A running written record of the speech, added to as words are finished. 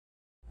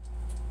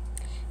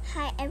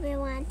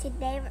everyone,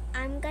 today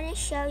I'm gonna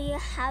show you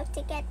how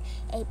to get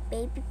a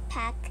baby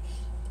pack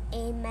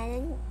in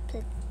melon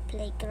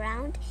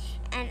playground,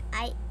 and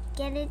I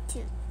get it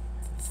to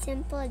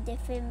simple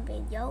different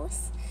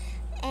videos,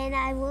 and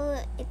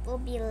it will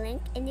be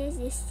linked in the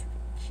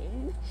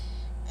description,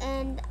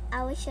 and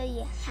I will show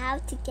you how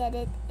to get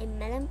it in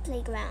melon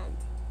playground.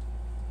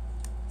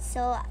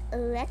 So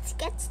let's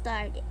get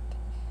started.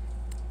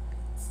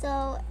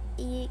 So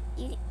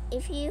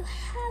if you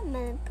have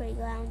melon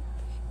playground,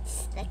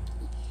 it's lucky.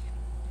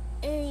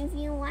 And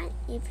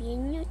if you're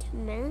new to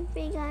melon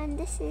playground,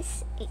 this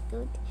is a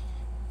good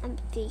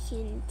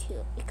application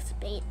to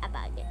explain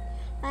about it.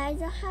 But I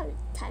don't have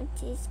time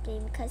to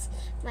explain because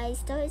my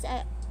story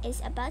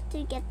is about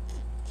to get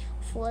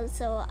full,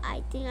 so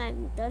I think I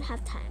don't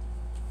have time.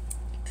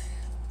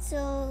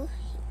 So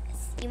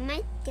you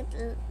might get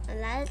a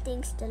lot of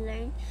things to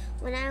learn.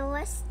 When I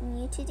was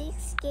new to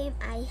this game,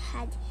 I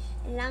had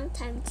a long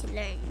time to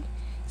learn.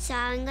 So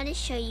I'm gonna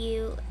show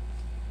you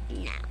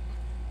now.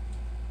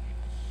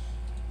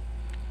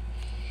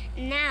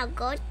 Now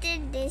go to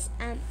this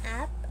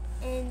app,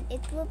 and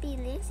it will be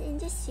linked in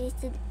the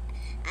description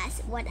as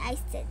what I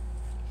said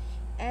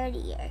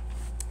earlier.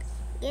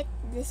 Get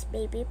this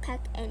baby pack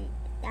and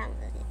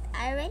download it.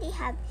 I already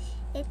have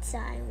it, so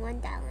I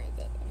won't download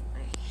it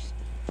anymore.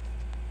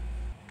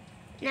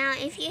 Now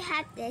if you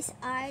have this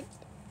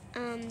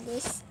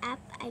this app,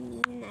 I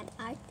mean not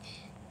art,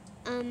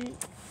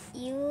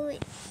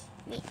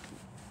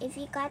 if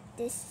you got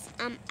this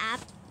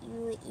app,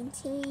 you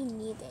instantly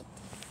need it.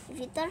 If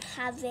you don't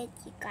have it,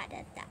 you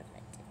gotta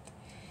download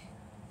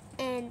it.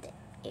 And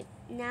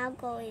now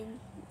go in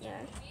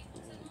there.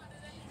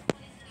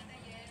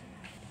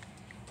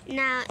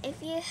 Now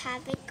if you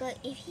have it,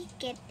 if you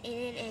get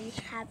in and you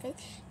have it,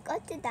 go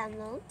to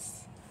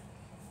downloads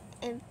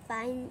and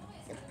find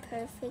the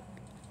perfect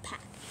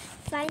pack.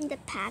 Find the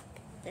pack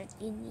that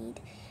you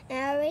need. And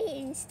I already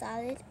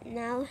installed it.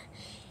 Now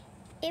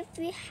if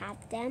you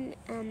have them,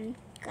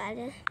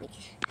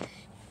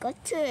 go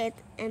to it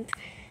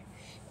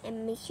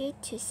and make sure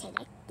to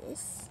select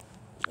this.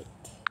 Wait,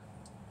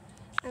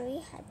 I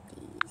already have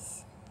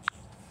these.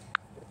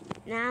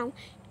 Now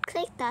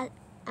click that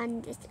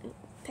on this and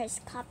press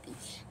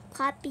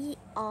copy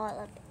all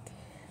of it.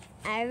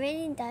 I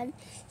already done,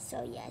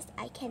 so yes,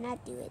 I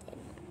cannot do it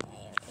anymore. I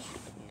already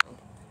have it now.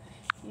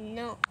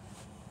 No,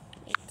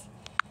 wait,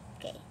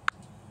 okay.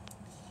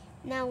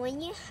 Now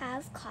when you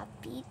have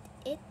copied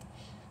it,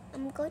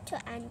 go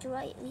to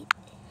Android.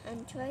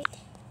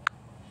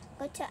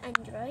 Go to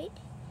Android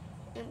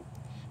and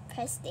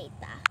press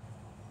data.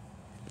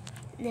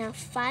 Now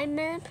find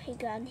melon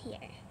playground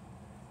here.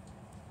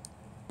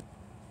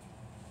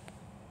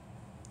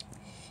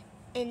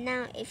 And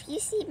now if you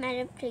see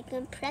melon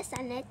playground, press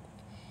on it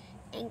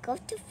and go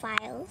to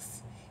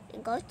files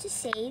and go to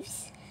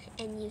saves,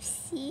 and you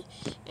see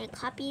and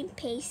copy and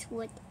paste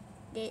what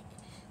a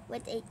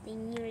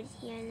thing right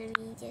here. Let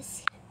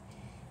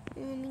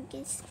me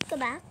just go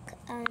back.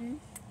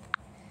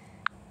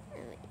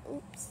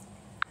 Oops.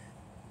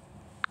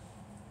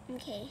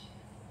 Okay.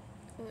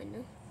 Oh no,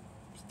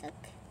 I'm stuck.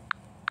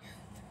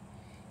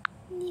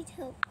 Need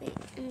help. Wait,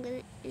 I'm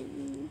gonna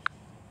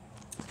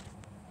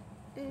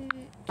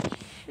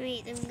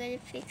wait, I'm gonna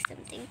fix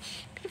something. I'm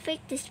gonna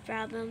fix this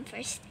problem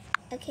first.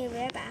 Okay,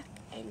 we're back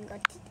and go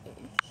to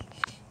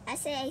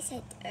as I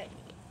said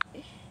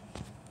earlier.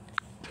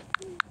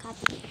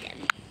 Copy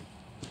them.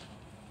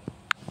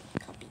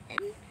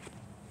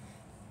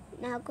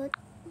 Now but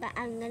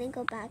I'm gonna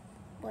go back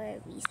where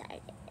we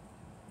started.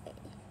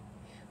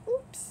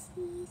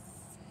 Oopsie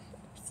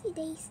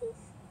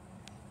daisies.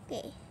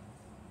 Okay.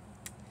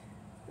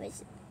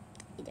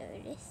 There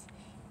it is.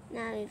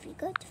 Now if you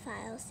go to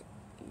files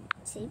and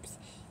saves,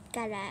 you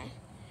gotta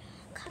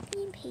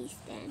copy and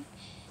paste them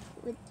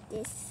with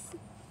this.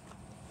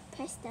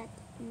 Press that.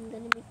 I'm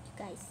gonna make you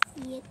guys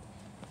see it.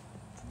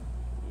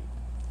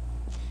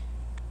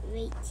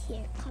 Right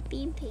here.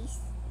 Copy and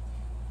paste.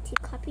 To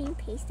copy and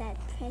paste that,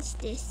 press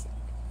this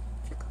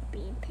to copy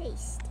and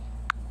paste.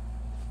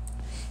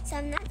 So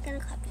I'm not gonna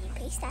copy and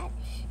paste that,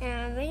 and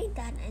I'm already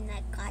done, and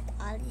I got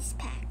all these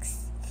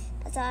packs.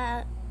 That's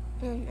all.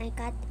 And I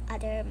got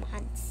other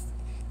mods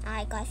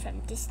I got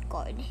from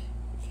Discord. If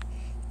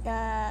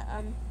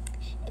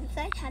you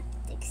guys have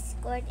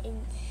Discord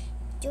and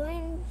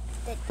join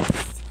the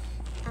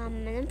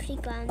melon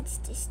playground's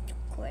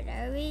Discord,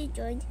 I already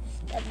joined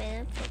the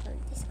melon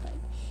playground Discord.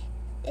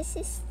 This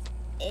is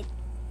it.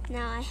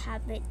 Now I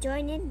have it.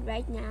 Join it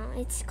right now.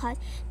 It's called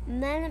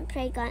Melon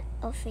Playground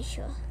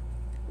Official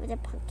with a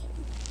pumpkin.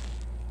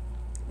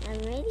 I'm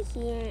already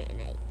here,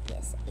 and I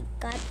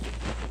got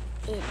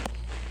it.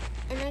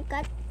 And I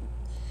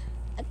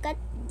got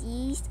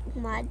these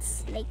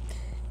mods, like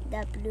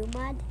the blue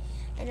mod,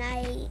 and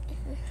I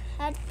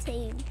had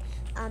the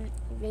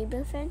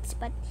rainbow friends,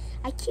 but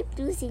I keep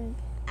losing.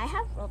 I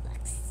have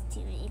Roblox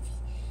too.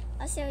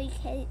 Also, you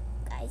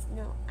guys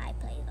know I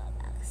play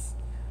Roblox.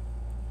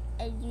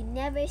 And you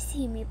never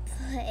see me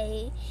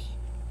play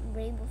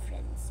Rainbow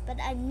Friends, but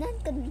I'm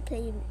not gonna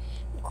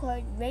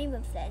record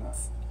Rainbow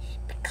Friends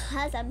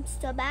because I'm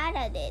so bad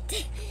at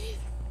it.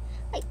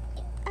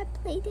 I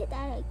played it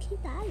and I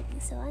keep dying,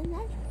 so I'm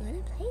not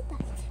gonna play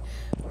that.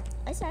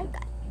 I so I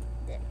got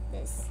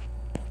this.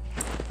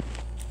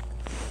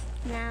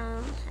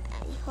 Now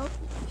I hope,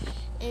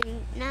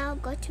 and now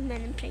go to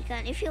Melon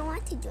Playground. If you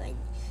want to join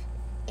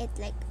it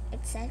like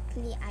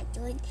exactly I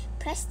joined,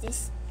 press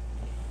this.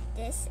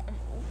 Oops, I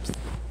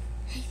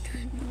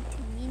don't need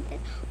to mean that.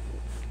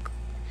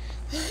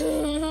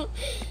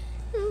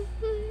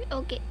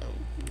 Okay,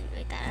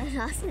 I thought I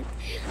lost it.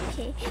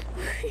 Okay.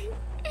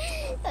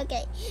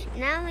 Okay,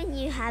 now when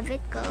you have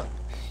it, go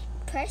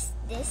press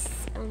this.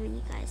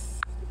 You guys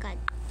got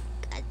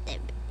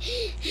them.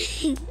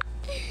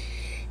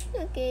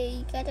 Okay,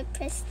 you gotta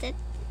press that.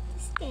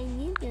 Can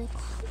you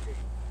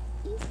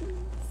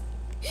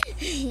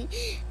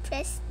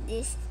press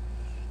this?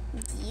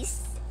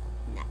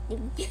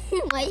 Nothing.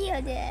 Why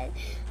you did?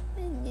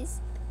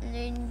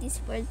 Learn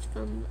these words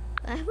from.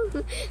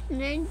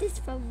 Learn this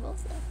from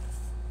both of us.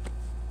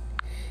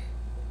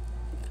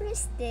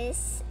 Press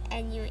this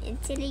and you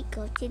instantly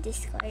go to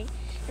Discord.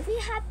 If you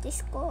have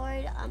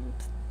Discord,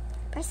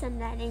 press on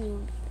that and you'll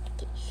be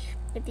lucky.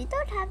 If you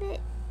don't have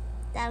it,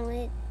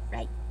 download it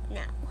right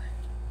now.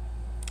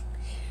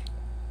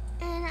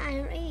 And I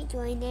already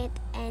joined it,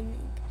 and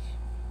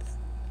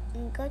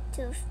go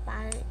to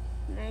File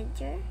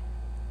Manager.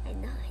 I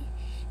know.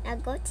 Now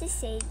go to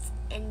Saves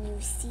and you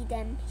see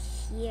them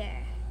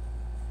here.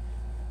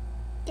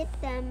 Get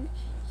them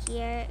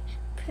here.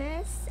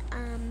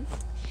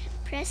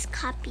 Press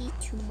copy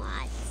to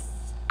mods,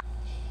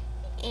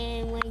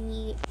 and when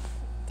you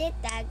did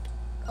that,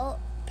 go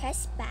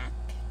press back.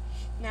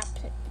 Now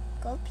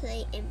go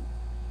play and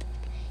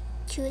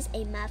choose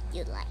a map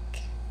you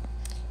like.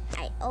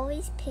 I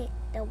always pick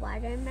the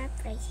water map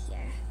right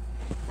here,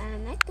 but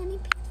I'm not gonna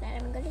pick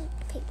that. I'm gonna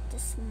pick the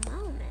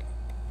small map.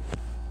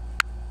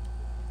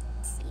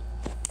 Let's see,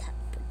 put that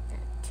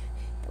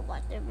the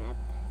water map.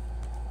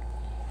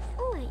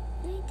 Oh wait,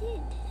 I did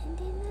not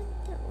do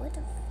what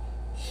the.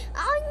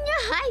 Oh no!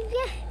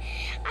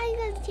 I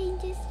gotta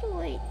change this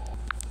word.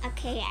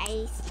 Okay,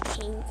 I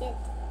changed it.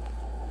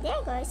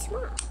 There goes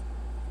small.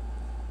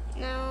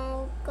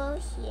 Now go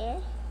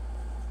here.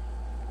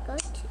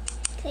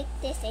 Click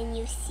this and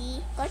you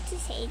see. Go to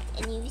Save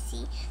and you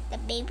see the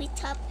baby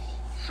top,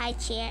 high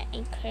chair,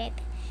 and crib.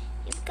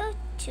 If you go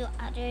to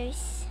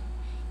others,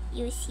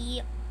 you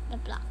see the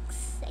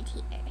blocks right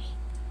here.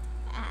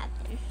 I have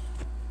them,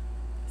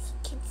 as you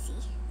can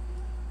see.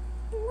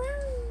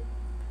 Wow!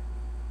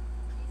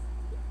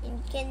 And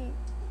you can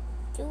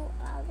do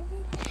all of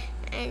it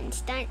and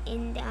start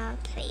in the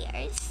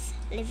players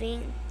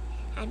living.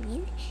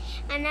 And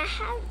I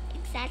have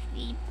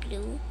exactly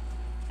blue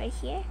right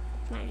here.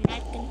 I'm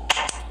not gonna.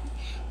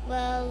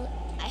 Well,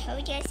 I hope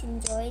you guys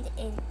enjoyed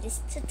in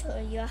this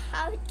tutorial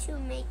how to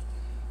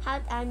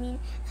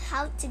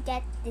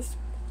get this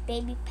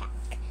baby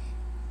pack.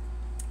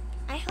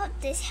 I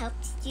hope this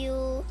helps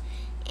you,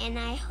 and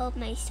I hope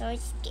my storage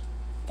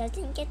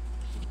doesn't get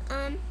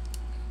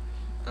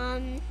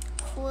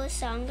full,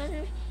 so I'm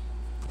gonna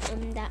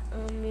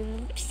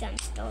remove some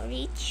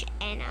storage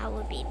and I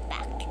will be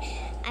back.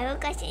 I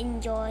hope you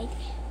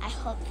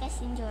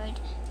guys enjoyed.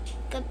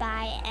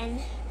 Goodbye.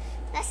 And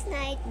last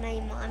night my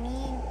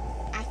mommy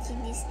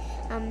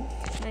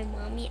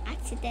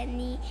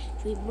accidentally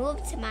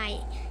removed my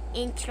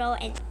intro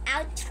and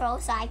outro,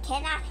 so I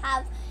cannot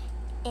have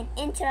an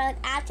intro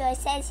and outro. It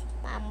says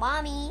my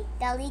mommy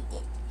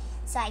deleted,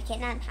 so I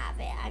cannot have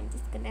it. I'm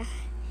just gonna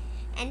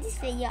end this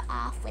video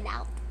off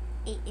without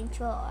an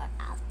intro or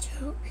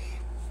outro.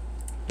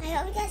 I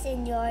hope you guys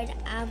enjoyed.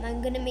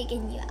 I'm gonna make a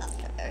new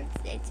outro.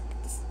 This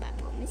is my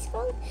mommy's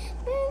fault.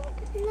 I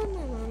love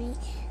my mommy,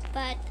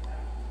 but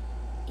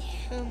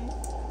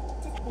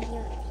this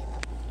video,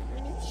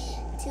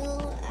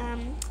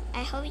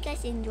 I hope you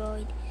guys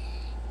enjoyed,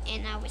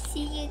 and I will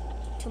see you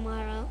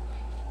tomorrow,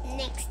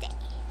 next day.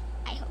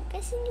 I hope you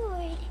guys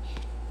enjoyed,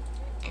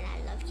 and I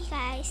love you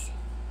guys.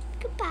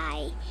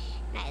 Goodbye,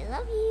 and I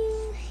love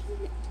you.